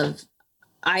journal of,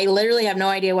 I literally have no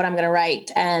idea what I'm going to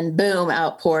write. And boom,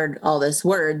 outpoured all this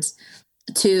words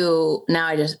to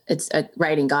now it's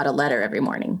writing God a letter every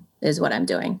morning is what I'm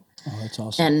doing. Oh, that's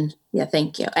awesome. And yeah,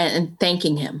 thank you. And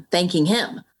thanking him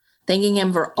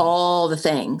for all the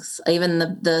things, even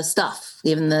the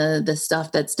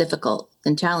stuff that's difficult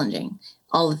and challenging,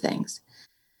 all the things.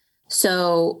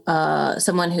 So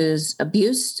someone who's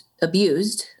abused,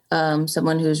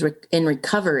 someone who's in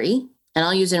recovery, and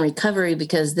I'll use in recovery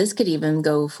because this could even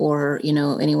go for,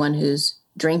 anyone who's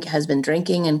has been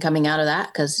drinking and coming out of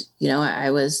that. Cause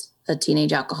I was a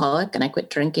teenage alcoholic and I quit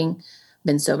drinking,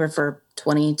 been sober for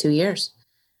 22 years,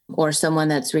 or someone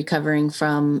that's recovering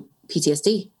from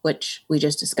PTSD, which we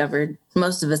just discovered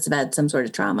most of us have had some sort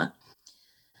of trauma,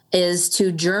 is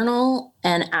to journal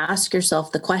and ask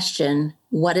yourself the question,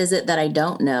 what is it that I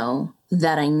don't know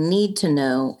that I need to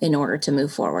know in order to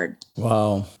move forward?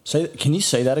 Wow. Can you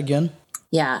say that again?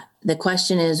 Yeah. The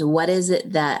question is, what is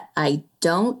it that I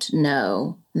don't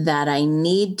know that I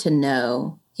need to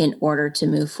know in order to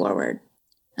move forward?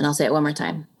 And I'll say it one more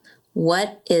time.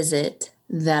 What is it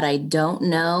that I don't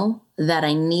know that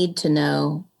I need to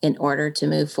know in order to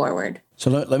move forward? So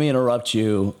let me interrupt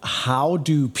you. How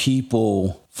do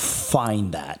people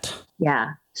find that?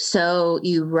 Yeah. So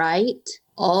you write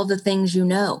all the things you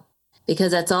know,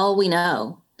 because that's all we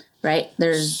know, right?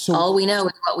 All we know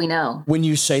is what we know. When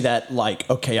you say that, like,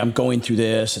 okay, I'm going through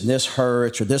this and this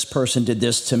hurts, or this person did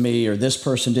this to me, or this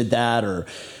person did that, or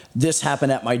this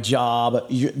happened at my job.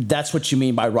 That's what you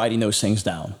mean by writing those things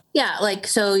down. Yeah. Like,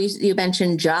 so you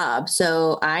mentioned job.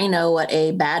 So I know what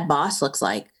a bad boss looks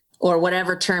like, or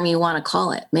whatever term you want to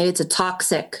call it. Maybe it's a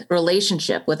toxic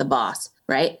relationship with a boss,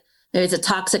 right? Maybe it's a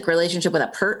toxic relationship with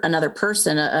another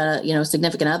person, a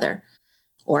significant other,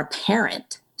 or a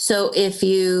parent. So if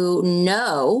you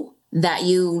know that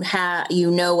you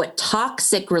know what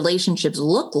toxic relationships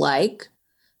look like,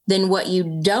 then what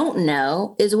you don't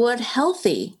know is what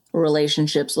healthy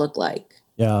relationships look like.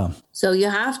 Yeah. So you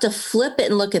have to flip it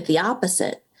and look at the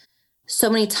opposite. So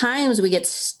many times we get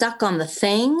stuck on the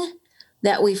thing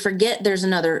that we forget there's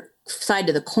another side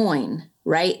to the coin,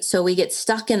 right? So we get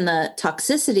stuck in the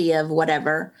toxicity of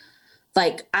whatever.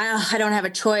 Like, I don't have a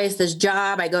choice. This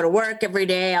job, I go to work every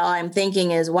day. All I'm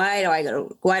thinking is, why do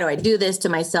I do this to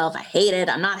myself? I hate it.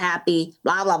 I'm not happy.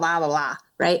 Blah, blah, blah, blah, blah.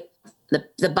 Right?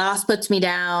 The boss puts me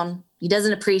down. He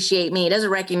doesn't appreciate me. He doesn't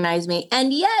recognize me.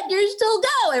 And yet you still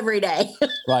go every day.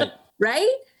 Right.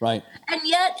 Right? Right. And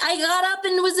yet I got up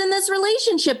and was in this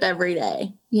relationship every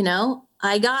day.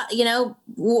 I got,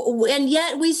 and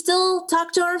yet we still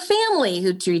talk to our family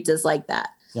who treats us like that.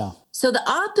 Yeah. So the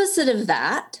opposite of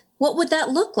that, what would that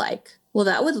look like? Well,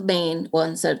 that would mean,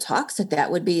 instead of toxic,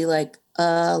 that would be like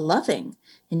loving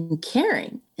and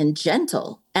caring and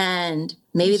gentle. And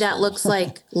maybe that looks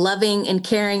like loving and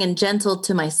caring and gentle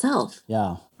to myself.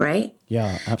 Yeah. Right?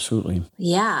 Yeah, absolutely.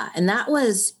 Yeah. And that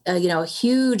was, a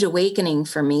huge awakening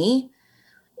for me,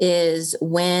 is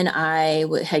when I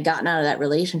had gotten out of that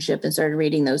relationship and started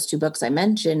reading those two books I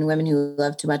mentioned, Women Who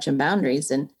Love Too Much and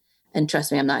Boundaries. And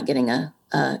trust me, I'm not getting a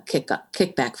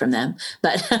kickback from them,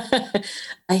 but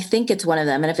I think it's one of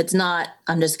them. And if it's not,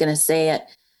 I'm just going to say it.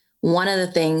 One of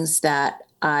the things that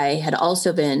I had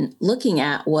also been looking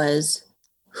at was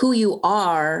who you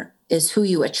are is who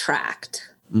you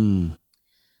attract. Mm.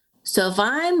 So if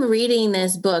I'm reading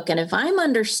this book and if I'm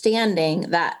understanding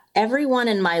that everyone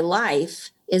in my life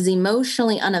is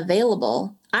emotionally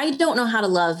unavailable, I don't know how to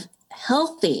love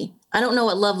healthy. I don't know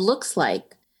what love looks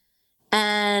like.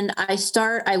 And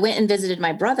I went and visited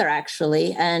my brother,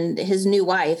 actually, and his new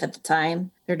wife at the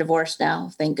time. They're divorced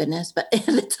now, thank goodness. But at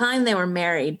the time they were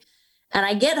married. And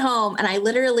I get home and I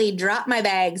literally drop my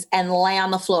bags and lay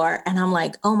on the floor. And I'm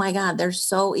like, oh my God, they're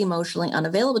so emotionally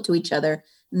unavailable to each other.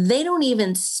 They don't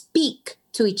even speak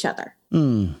to each other.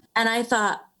 Mm. And I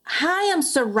thought, hi, I'm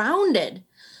surrounded.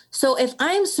 So if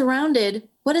I'm surrounded,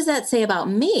 what does that say about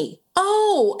me?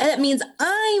 Oh, that means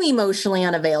I'm emotionally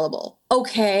unavailable.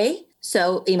 Okay.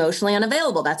 So emotionally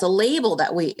unavailable, that's a label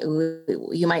that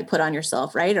you might put on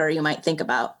yourself, right? Or you might think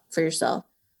about for yourself.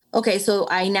 Okay, so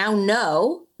I now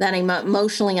know that I'm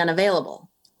emotionally unavailable.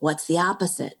 What's the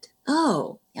opposite?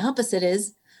 Oh, the opposite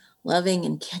is loving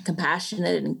and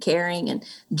compassionate and caring and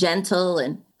gentle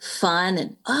and fun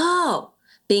and,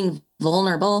 being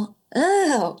vulnerable.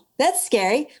 Oh, that's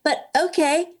scary, but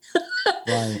okay.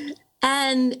 Right.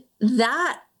 And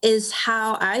that is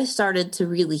how I started to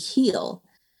really heal,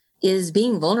 is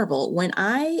being vulnerable. When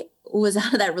I was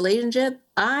out of that relationship,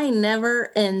 I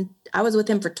was with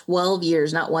him for 12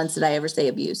 years. Not once did I ever say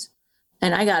abuse.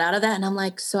 And I got out of that and I'm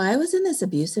like, so I was in this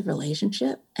abusive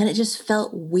relationship, and it just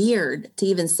felt weird to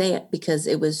even say it because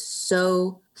it was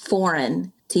so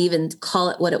foreign to even call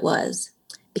it what it was,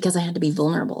 because I had to be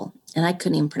vulnerable and I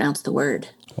couldn't even pronounce the word.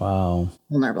 Wow.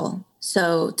 Vulnerable.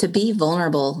 So to be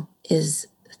vulnerable is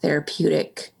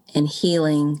therapeutic and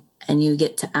healing, and you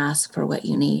get to ask for what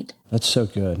you need. That's so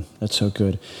good. That's so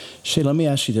good. Shay, let me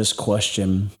ask you this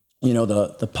question. You know,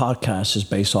 the podcast is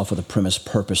based off of the premise,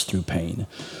 purpose through pain.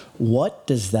 What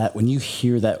does that, when you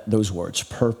hear those words,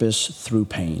 purpose through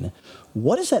pain,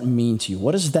 what does that mean to you?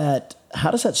 How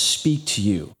does that speak to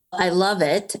you? I love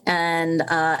it. And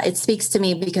it speaks to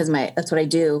me because that's what I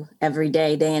do every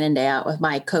day, day in and day out with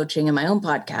my coaching and my own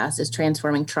podcast, is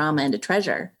transforming trauma into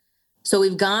treasure. So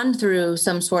we've gone through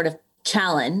some sort of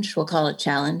challenge. We'll call it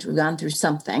challenge. We've gone through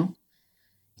something,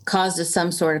 caused us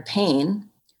some sort of pain.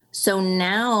 So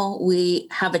now we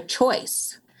have a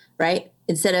choice, right?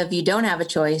 Instead of you don't have a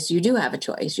choice, you do have a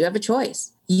choice. You have a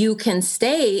choice. You can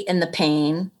stay in the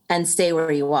pain and stay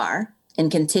where you are and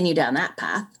continue down that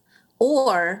path,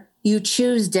 or you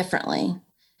choose differently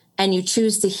and you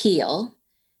choose to heal.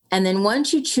 And then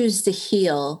once you choose to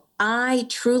heal, I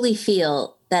truly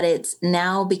feel that it's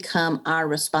now become our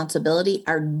responsibility,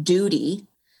 our duty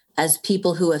as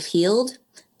people who have healed,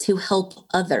 to help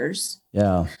others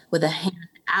with a hand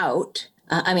out.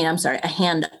 A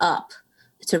hand up,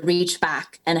 to reach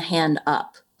back, and a hand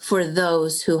up for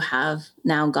those who have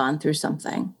now gone through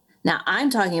something. Now, I'm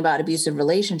talking about abusive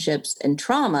relationships and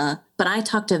trauma, but I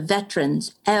talk to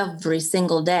veterans every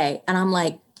single day. And I'm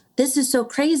like, this is so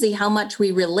crazy how much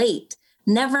we relate.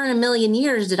 Never in a million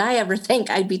years did I ever think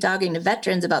I'd be talking to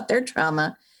veterans about their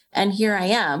trauma. And here I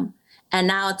am. And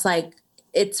now it's like,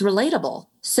 it's relatable.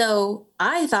 So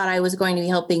I thought I was going to be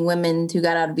helping women who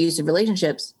got out of abusive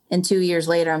relationships. And 2 years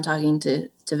later, I'm talking to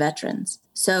veterans.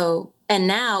 So, and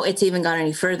now it's even gone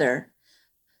any further.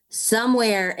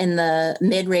 Somewhere in the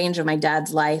mid-range of my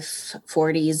dad's life,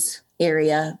 40s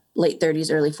area, late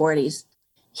 30s, early 40s,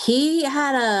 he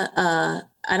had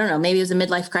I don't know, maybe it was a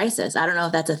midlife crisis. I don't know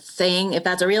if that's a thing, if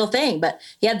that's a real thing, but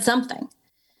he had something.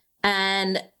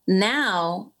 And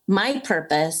now my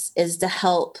purpose is to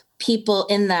help people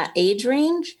in that age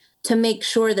range to make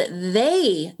sure that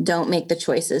they don't make the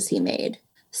choices he made,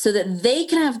 so that they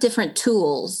can have different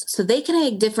tools, so they can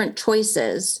make different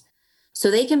choices,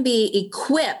 so they can be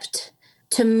equipped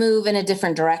to move in a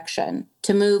different direction,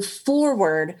 to move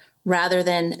forward rather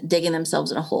than digging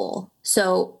themselves in a hole.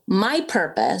 So my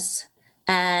purpose,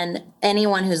 and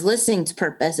anyone who's listening to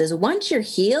purpose, is once you're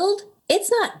healed, it's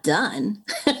not done.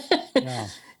 Yeah.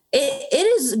 It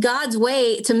is God's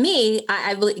way. To me,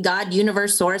 I believe God,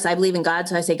 universe, source. I believe in God,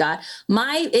 so I say God.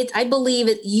 I believe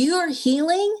it. Your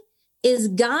healing is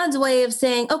God's way of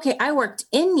saying, okay, I worked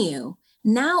in you.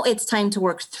 Now it's time to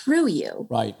work through you.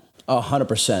 Right.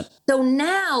 100%. So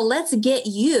now let's get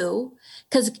you,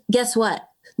 because guess what?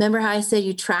 Remember how I said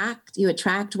you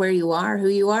attract where you are, who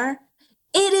you are?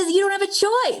 It is, you don't have a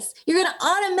choice. You're going to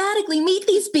automatically meet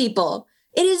these people.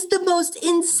 It is the most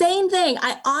insane thing.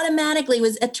 I automatically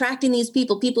was attracting these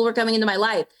people. People were coming into my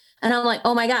life. And I'm like,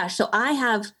 oh my gosh. So I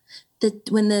have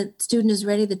when the student is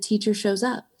ready, the teacher shows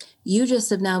up. You just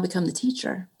have now become the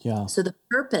teacher. Yeah. So the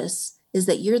purpose is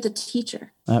that you're the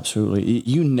teacher. Absolutely.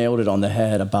 You nailed it on the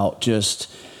head about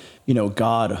just,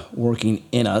 God working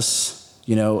in us,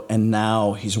 and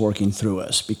now he's working through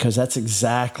us, because that's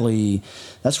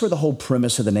where the whole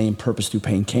premise of the name Purpose Through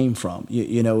Pain came from,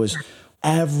 is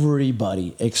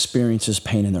everybody experiences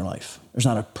pain in their life. There's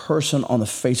not a person on the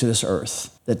face of this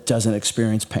earth that doesn't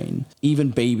experience pain.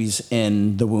 Even babies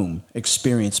in the womb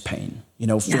experience pain,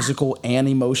 physical and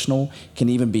emotional, can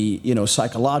even be,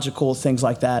 psychological, things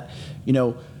like that,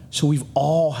 so we've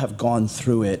all have gone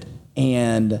through it.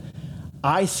 And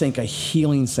I think a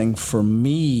healing thing for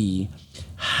me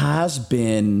has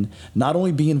been not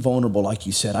only being vulnerable, like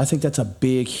you said. I think that's a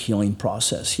big healing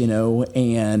process,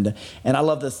 and I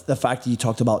love the fact that you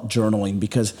talked about journaling,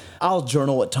 because I'll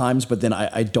journal at times, but then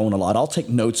I don't a lot. I'll take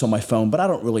notes on my phone, but I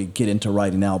don't really get into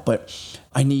writing out, but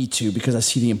I need to, because I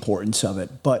see the importance of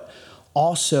it. But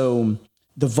also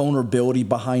the vulnerability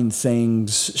behind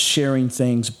things, sharing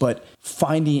things, but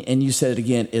finding, and you said it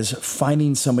again, is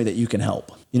finding somebody that you can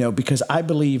help. Because I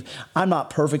believe I'm not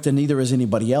perfect, and neither is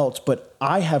anybody else, but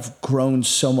I have grown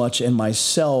so much in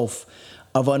myself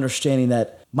of understanding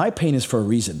that my pain is for a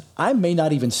reason. I may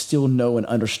not even still know and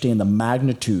understand the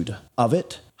magnitude of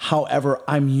it. However,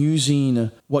 I'm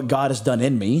using what God has done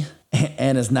in me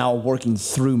and is now working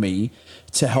through me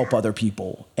to help other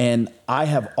people. And I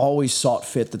have always sought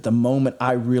fit that the moment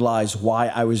I realized why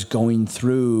I was going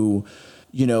through,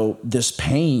 this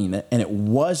pain, and it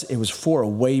was for a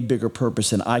way bigger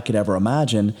purpose than I could ever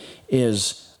imagine,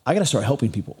 is I got to start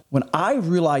helping people. When I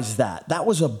realized that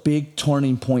was a big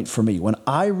turning point for me. When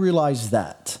I realized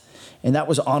that, and that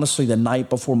was honestly the night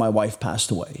before my wife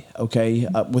passed away, okay,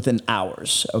 within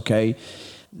hours, okay,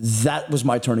 that was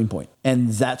my turning point. And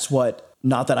that's what,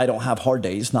 not that I don't have hard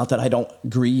days, not that I don't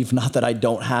grieve, not that I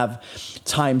don't have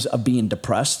times of being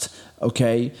depressed,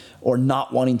 okay, or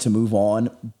not wanting to move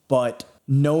on, but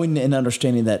knowing and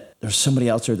understanding that there's somebody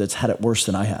else there that's had it worse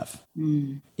than I have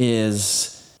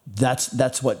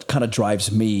that's what kind of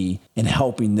drives me in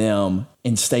helping them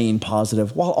and staying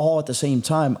positive, while all at the same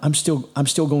time, I'm still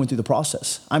going through the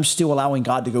process. I'm still allowing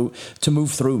God to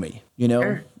move through me,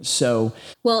 Sure. So.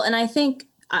 Well, and I think,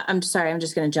 I'm sorry, I'm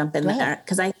just going to jump in there,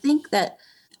 because I think that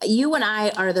you and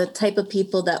I are the type of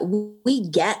people that we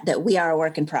get that we are a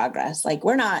work in progress. Like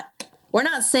we're not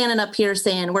standing up here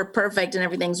saying we're perfect and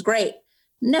everything's great.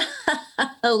 No,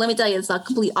 let me tell you, it's the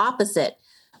complete opposite,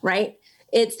 right?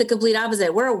 It's the complete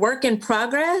opposite. We're a work in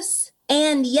progress,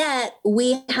 and yet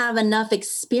we have enough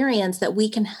experience that we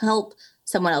can help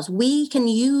someone else. We can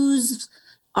use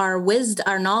our wisdom,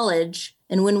 our knowledge,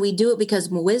 and when we do it becomes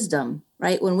wisdom,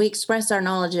 right? When we express our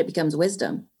knowledge, it becomes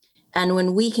wisdom. And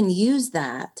when we can use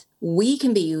that, we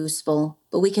can be useful,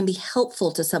 but we can be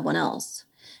helpful to someone else.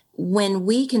 When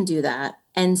we can do that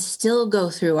and still go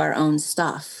through our own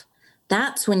stuff,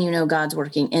 that's when God's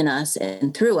working in us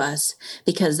and through us,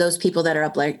 because those people that are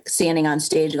up like standing on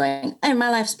stage going, hey, my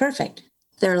life's perfect,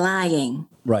 they're lying.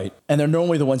 Right. And they're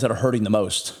normally the ones that are hurting the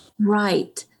most.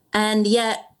 Right. And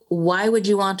yet, why would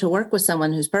you want to work with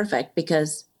someone who's perfect?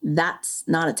 Because that's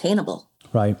not attainable.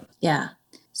 Right. Yeah.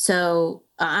 So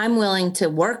I'm willing to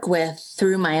work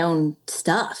through my own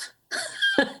stuff.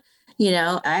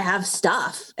 I have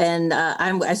stuff, and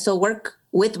I still work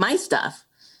with my stuff,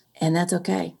 and that's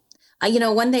okay.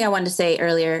 One thing I wanted to say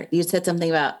earlier, you said something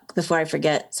about, before I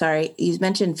forget, sorry, you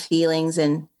mentioned feelings,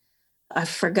 and I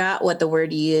forgot what the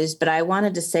word you used, but I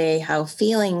wanted to say how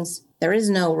feelings, there is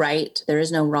no right, there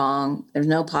is no wrong, there's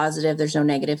no positive, there's no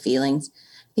negative feelings.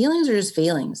 Feelings are just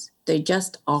feelings. They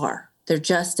just are. They're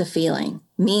just a feeling,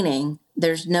 meaning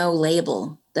there's no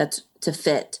label that's to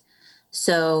fit.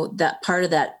 So that part of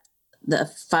that, the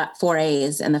 4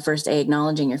 A's, and the first A,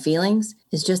 acknowledging your feelings,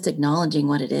 is just acknowledging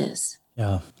what it is.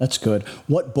 Yeah, that's good.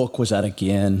 What book was that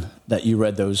again that you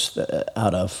read those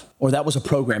out of? Or that was a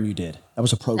program you did? That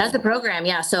was a program. That's a program,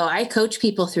 yeah. So I coach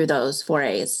people through those 4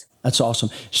 A's. That's awesome.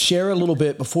 Share a little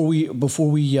bit before we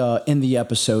end the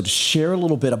episode. Share a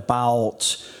little bit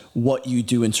about what you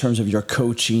do in terms of your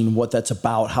coaching, what that's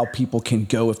about, how people can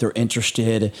go if they're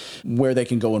interested, where they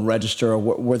can go and register, or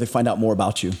where they find out more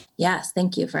about you. Yes,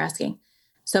 thank you for asking.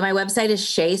 So my website is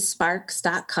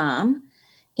shaysparks.com.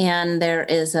 And there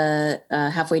is a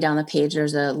halfway down the page,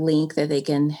 there's a link that they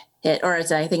can hit, or I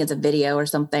think it's a video or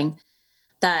something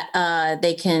that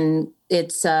they can,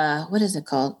 it's, what is it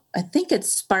called? I think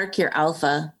it's Spark Your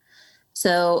Alpha.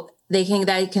 So they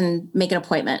can make an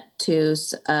appointment to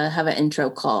have an intro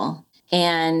call.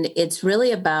 And it's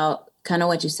really about kind of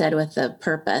what you said with the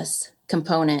purpose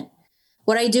component.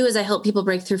 What I do is I help people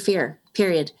break through fear,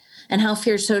 period, and how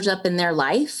fear shows up in their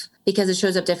life, because it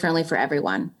shows up differently for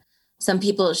everyone. Some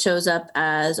people it shows up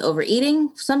as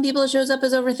overeating. Some people it shows up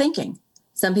as overthinking.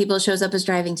 Some people it shows up as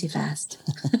driving too fast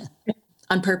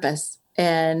on purpose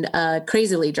and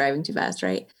crazily driving too fast,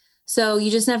 right? So you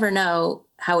just never know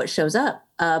how it shows up.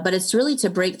 But it's really to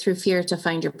break through fear to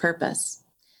find your purpose,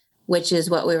 which is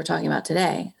what we were talking about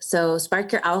today. So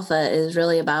Spark Your Alpha is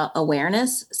really about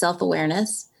awareness,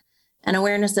 self-awareness, and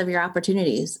awareness of your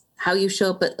opportunities. How you show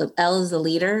up, L is a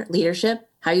leader, leadership,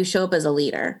 how you show up as a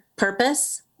leader.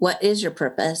 Purpose, what is your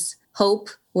purpose? Hope,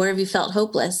 where have you felt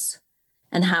hopeless?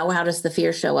 And how does the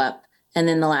fear show up? And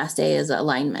then the last A is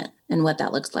alignment and what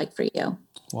that looks like for you.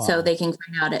 Wow. So they can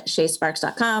find out at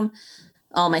shaysparks.com.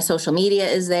 All my social media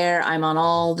is there. I'm on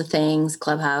all the things,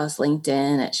 Clubhouse,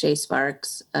 LinkedIn, at Shay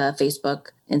Sparks, Facebook,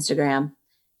 Instagram.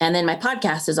 And then my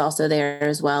podcast is also there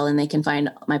as well. And they can find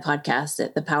my podcast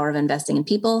at The Power of Investing in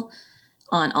People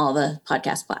on all the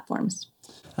podcast platforms.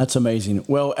 That's amazing.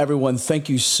 Well, everyone, thank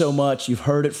you so much. You've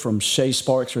heard it from Shay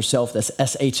Sparks herself. That's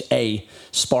SHA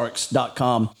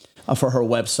Sparks.com. for her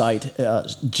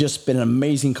website. Just been an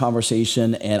amazing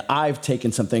conversation, and I've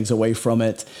taken some things away from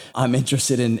it. I'm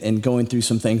interested in going through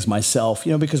some things myself,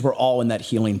 because we're all in that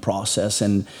healing process.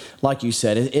 And like you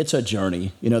said, it's a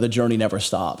journey. The journey never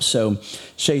stops. So,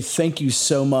 Shay, thank you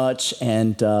so much.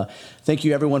 And thank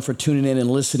you, everyone, for tuning in and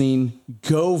listening.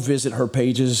 Go visit her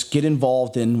pages, get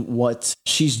involved in what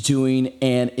she's doing.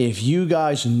 And if you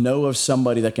guys know of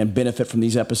somebody that can benefit from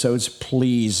these episodes,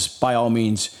 please, by all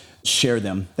means, share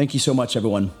them. Thank you so much,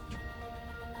 everyone.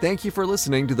 Thank you for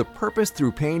listening to the Purpose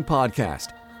Through Pain podcast.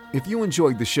 If you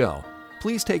enjoyed the show,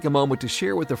 please take a moment to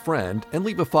share with a friend and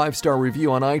leave a 5-star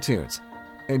review on iTunes.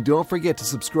 And don't forget to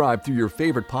subscribe through your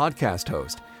favorite podcast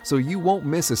host so you won't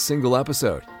miss a single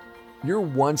episode. You're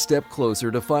one step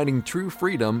closer to finding true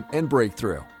freedom and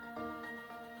breakthrough.